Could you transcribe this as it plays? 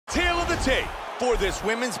tape for this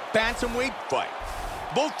women's bantamweight fight.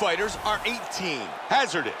 Both fighters are 18.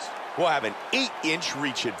 Hazardous will have an 8-inch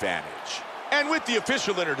reach advantage. And with the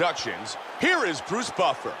official introductions, here is Bruce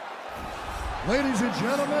Buffer. Ladies and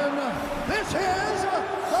gentlemen, this is the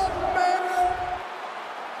man.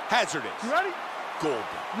 Hazardous. You ready? Golden.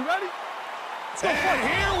 You ready? Let's go. And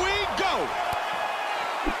here we go.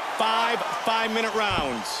 5 5-minute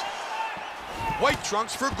rounds. White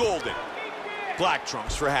trunks for Golden. Black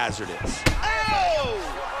trunks for Hazardous. Oh!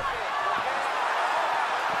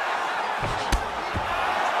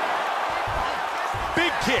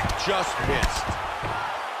 Big kick just missed.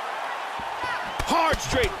 Hard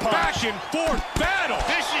straight punch. Back and forth battle.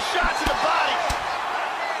 Vicious shots to the body.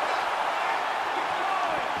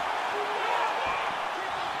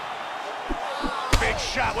 Big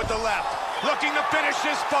shot with the left. Looking to finish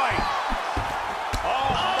this fight.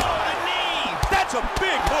 Oh, the knee. That's a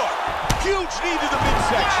big hook. Huge knee to the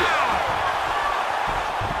midsection. Wow.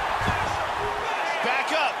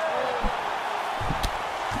 Back up.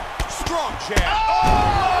 Strong jab. Oh,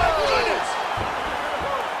 my goodness.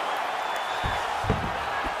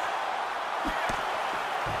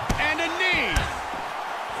 And a knee.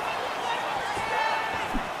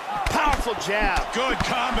 Powerful jab. Good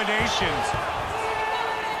combinations.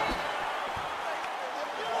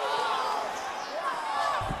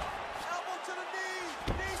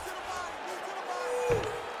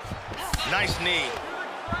 Nice knee.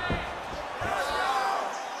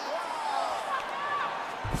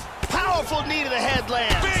 Powerful knee to the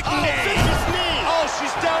headland. Big knee. vicious knee. Oh,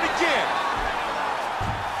 she's down again.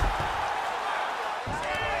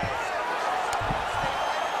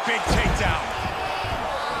 Big takedown.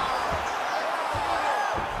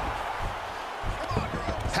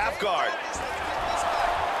 Half guard.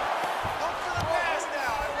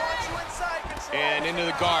 And into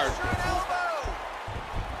the guard.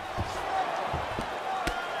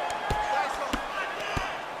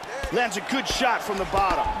 Lands a good shot from the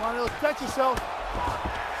bottom. Come on, protect yourself.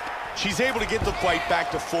 She's able to get the fight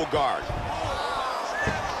back to full guard.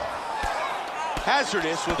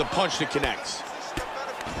 Hazardous with a punch that connects.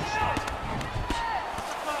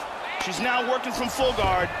 She's now working from full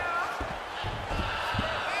guard.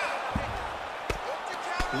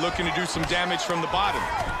 Looking to do some damage from the bottom.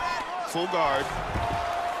 Full guard.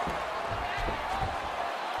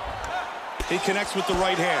 He connects with the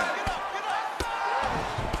right hand.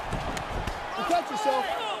 Protect yourself.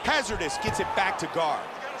 Hazardous gets it back to guard.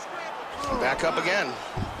 Back up again.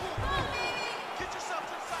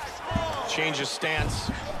 Changes stance.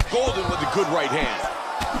 Golden with a good right hand.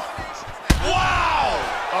 Wow!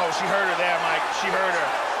 Oh, she hurt her there, Mike. She hurt her.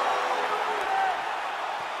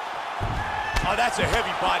 Oh, that's a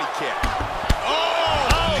heavy body kick.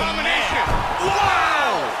 Oh, combination. Man.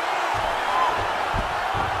 Wow!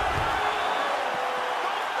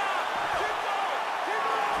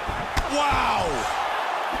 Wow!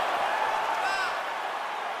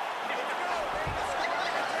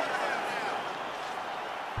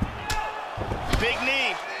 Big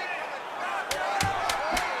knee.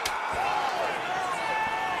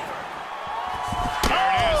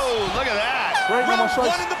 Oh, look at that. Great, no more Round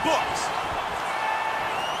strikes. 1 in the books.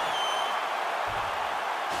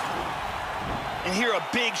 And here a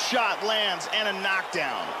big shot lands and a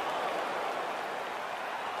knockdown.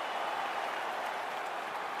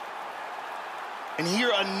 And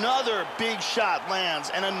here another big shot lands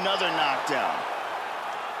and another knockdown.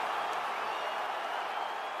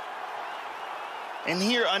 And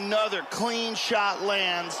here another clean shot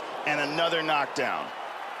lands and another knockdown.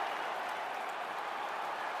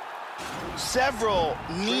 Several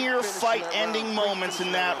near fight-ending moments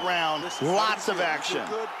in that round. Lots of action.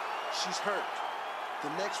 She's hurt. The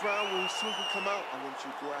next round, when we see her come out, I want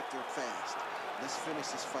you to go out there fast. Let's finish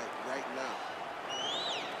this fight right now.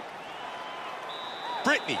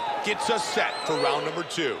 Brittany gets us set for round number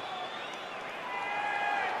 2.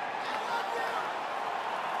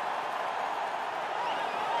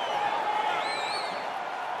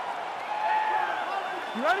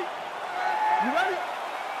 You ready? You ready?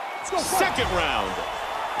 Let's go. Second round.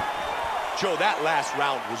 Joe, that last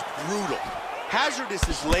round was brutal.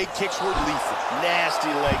 Hazardous's leg kicks were lethal. Nasty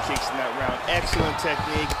leg kicks in that round. Excellent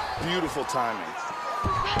technique, beautiful timing.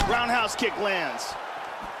 Roundhouse kick lands.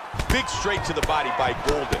 Big straight to the body by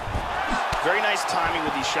Golden. Very nice timing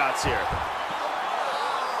with these shots here.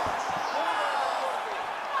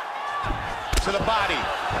 To the body.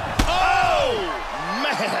 Oh,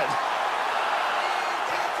 man.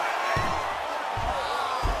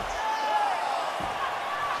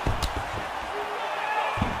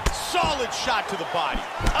 Solid shot to the body.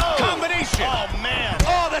 Oh. Combination. Oh, man.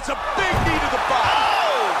 Oh, that's a big knee to the body.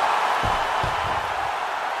 Oh.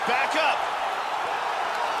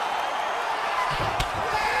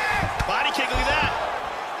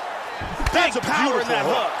 That's a power in beautiful that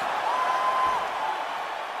hook.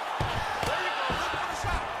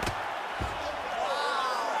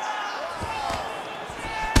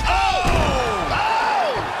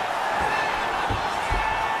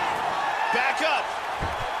 Back up.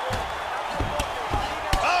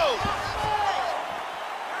 Oh!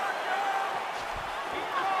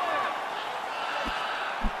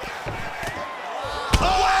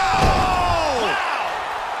 Wow!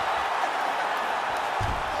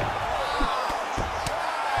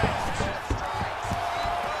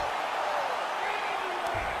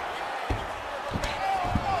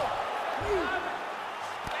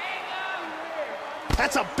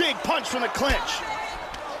 That's a big punch from the clinch.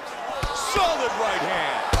 Solid right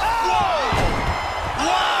hand. Whoa!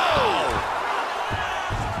 Wow!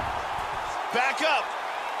 Back up.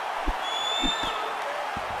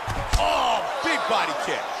 Oh, big body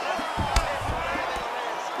kick.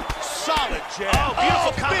 Solid jab. Oh,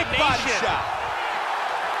 beautiful big body combination. shot.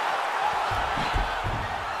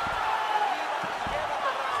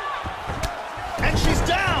 And she's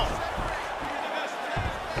down.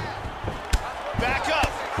 Back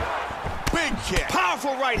up. Big kick.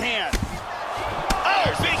 Powerful right hand. Oh,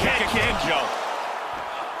 big head kick. Joe.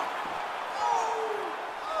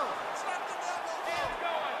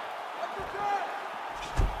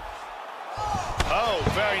 Oh,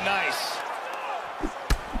 very nice.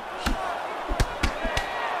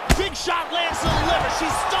 Big shot lands to the liver.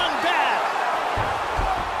 She's stunned bad.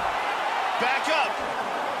 Back up.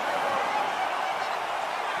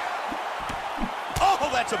 Oh,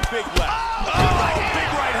 that's a big left. Oh,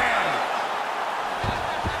 Big right hand.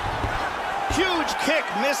 Huge kick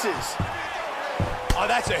misses. Oh,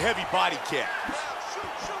 that's a heavy body kick.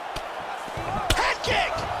 Head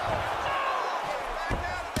kick.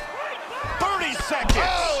 30 seconds.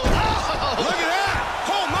 Oh. Look at that.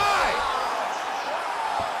 Oh, my.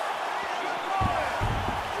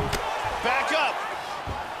 Back up.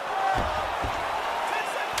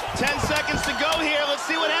 10 seconds to go here. Let's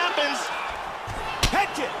see what happens. Head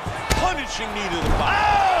kick. Punishing knee to the body.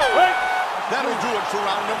 Oh! That'll do it for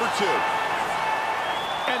round number 2.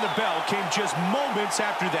 And the bell came just moments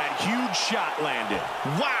after that huge shot landed.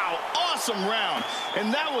 Wow, awesome round.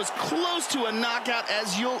 And that was close to a knockout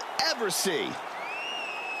as you'll ever see.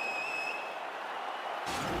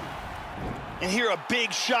 And here a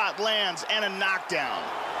big shot lands and a knockdown.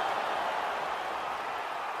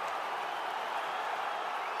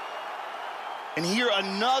 And here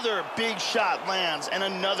another big shot lands and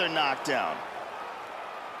another knockdown.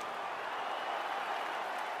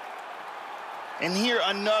 And here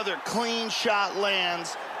another clean shot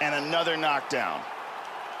lands and another knockdown.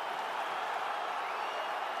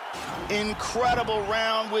 Incredible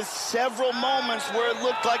round with several moments where it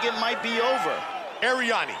looked like it might be over.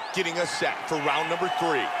 Ryona getting us set for round number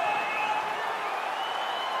 3.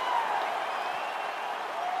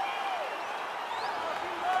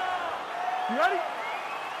 You ready?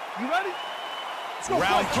 You ready? Let's go.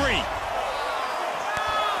 Round fight.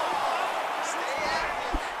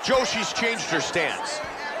 3. Joshi's changed her stance.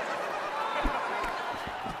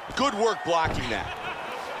 Good work blocking that.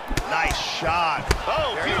 Nice shot.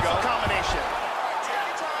 Oh, There you beautiful go. combination.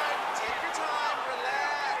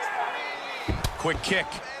 Quick kick.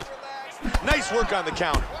 Nice work on the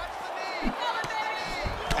counter.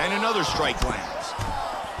 And another strike lands.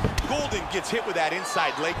 Golden gets hit with that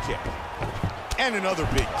inside leg kick. And another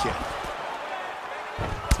big kick.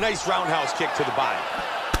 Nice roundhouse kick to the body.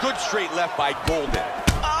 Good straight left by Golden.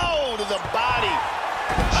 Oh, to the body.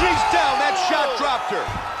 She's down. That shot dropped her.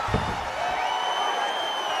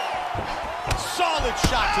 Solid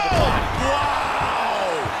shot to the body.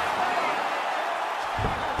 Wow!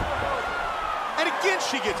 And again,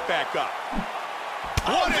 she gets back up.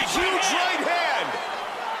 What a huge right hand!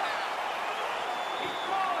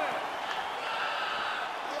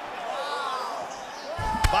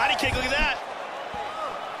 Body kick, look at that.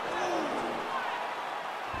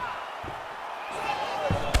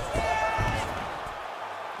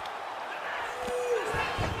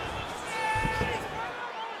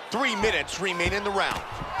 Three minutes remain in the round.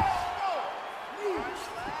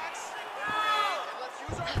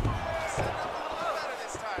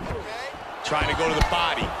 Trying to go to the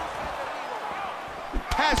body.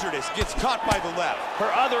 Hazardous gets caught by the left.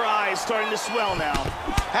 Her other eye is starting to swell now.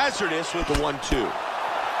 Hazardous with the 1-2.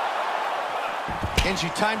 And she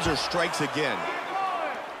times her strikes again.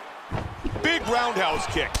 Big roundhouse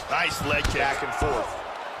kick. Nice leg kick. Back and forth.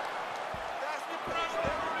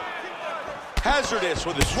 Hazardous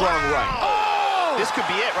with a strong right. Oh! This could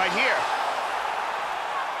be it right here.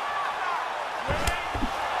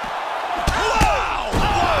 Wow!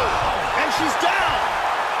 And she's down.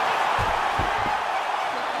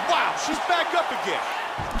 she's back up again.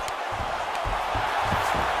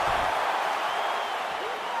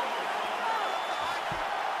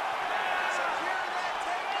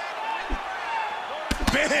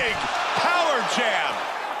 Big power jab.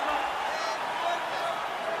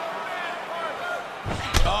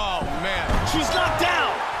 Oh, man. She's knocked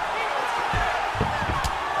down.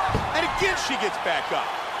 And again, she gets back up.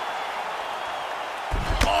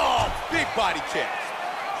 Oh, big body kick.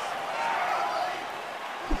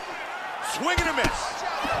 Swing and a miss.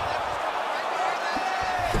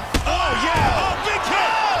 Oh, yeah. Oh, big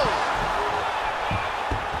kick.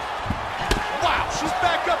 Wow, she's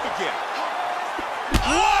back up again.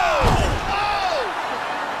 Whoa!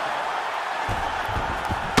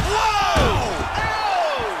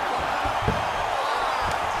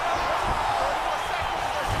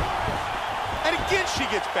 Again, she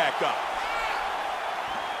gets back up.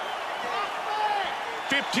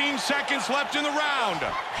 15 seconds left in the round.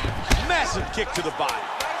 Massive kick to the body.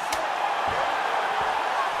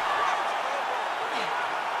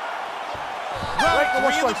 Round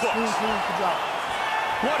 3 in the books.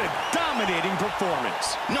 What a dominating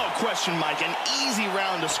performance. No question, Mike, an easy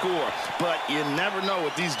round to score, but you never know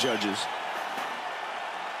with these judges.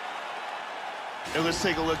 And let's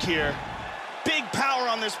take a look here. Big power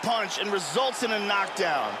on this punch and results in a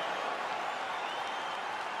knockdown.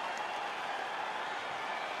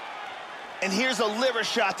 And here's a liver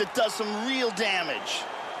shot that does some real damage.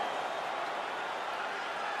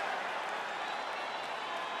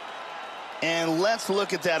 And let's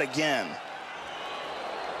look at that again.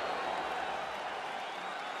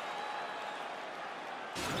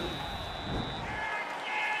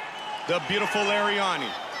 The beautiful Ryona.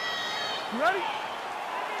 You ready?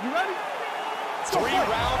 You ready? 3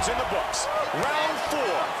 rounds in the books. Round 4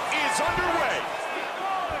 is underway.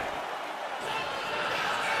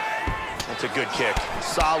 That's a good kick.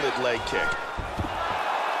 Solid leg kick.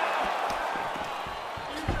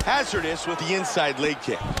 Hazardous with the inside leg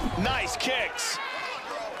kick. Nice kicks.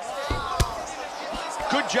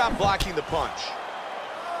 Good job blocking the punch.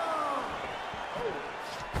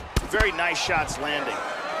 Very nice shots landing.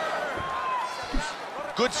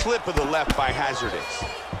 Good slip of the left by Hazardous.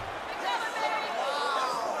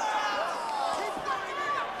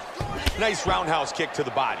 Nice roundhouse kick to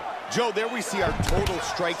the body. Joe, there we see our total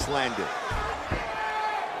strikes landed.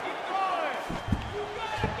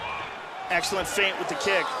 Excellent feint with the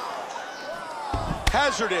kick.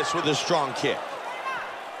 Hazardous with a strong kick.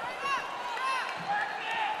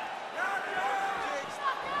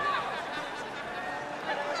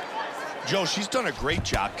 Joe, she's done a great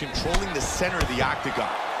job controlling the center of the octagon,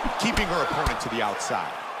 keeping her opponent to the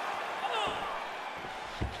outside.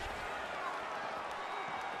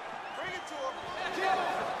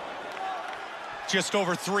 Just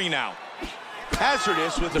over 3 now.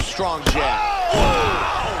 Hazardous with a strong jab. Oh!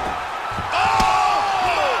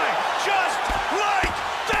 My! Just like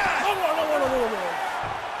that!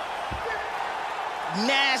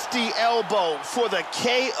 Nasty elbow for the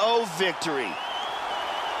KO victory.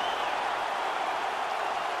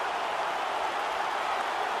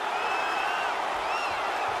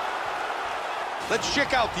 Let's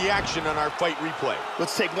check out the action on our fight replay.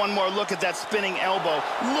 Let's take one more look at that spinning elbow.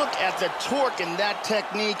 Look at the torque and that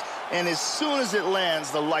technique, and as soon as it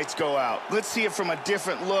lands, the lights go out. Let's see it from a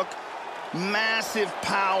different look. Massive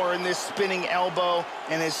power in this spinning elbow,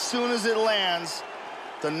 and as soon as it lands,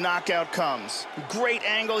 the knockout comes. Great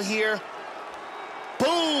angle here.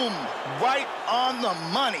 Boom! Right on the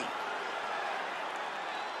money.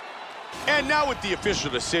 And now with the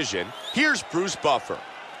official decision, here's Bruce Buffer.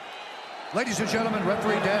 Ladies and gentlemen,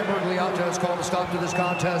 referee Dan Bergliata has called a stop to this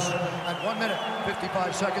contest at 1 minute,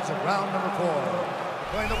 55 seconds of round number 4.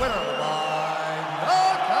 Declaring the winner by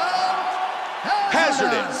knockout,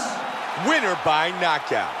 Hazardous. Winner by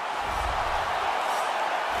knockout.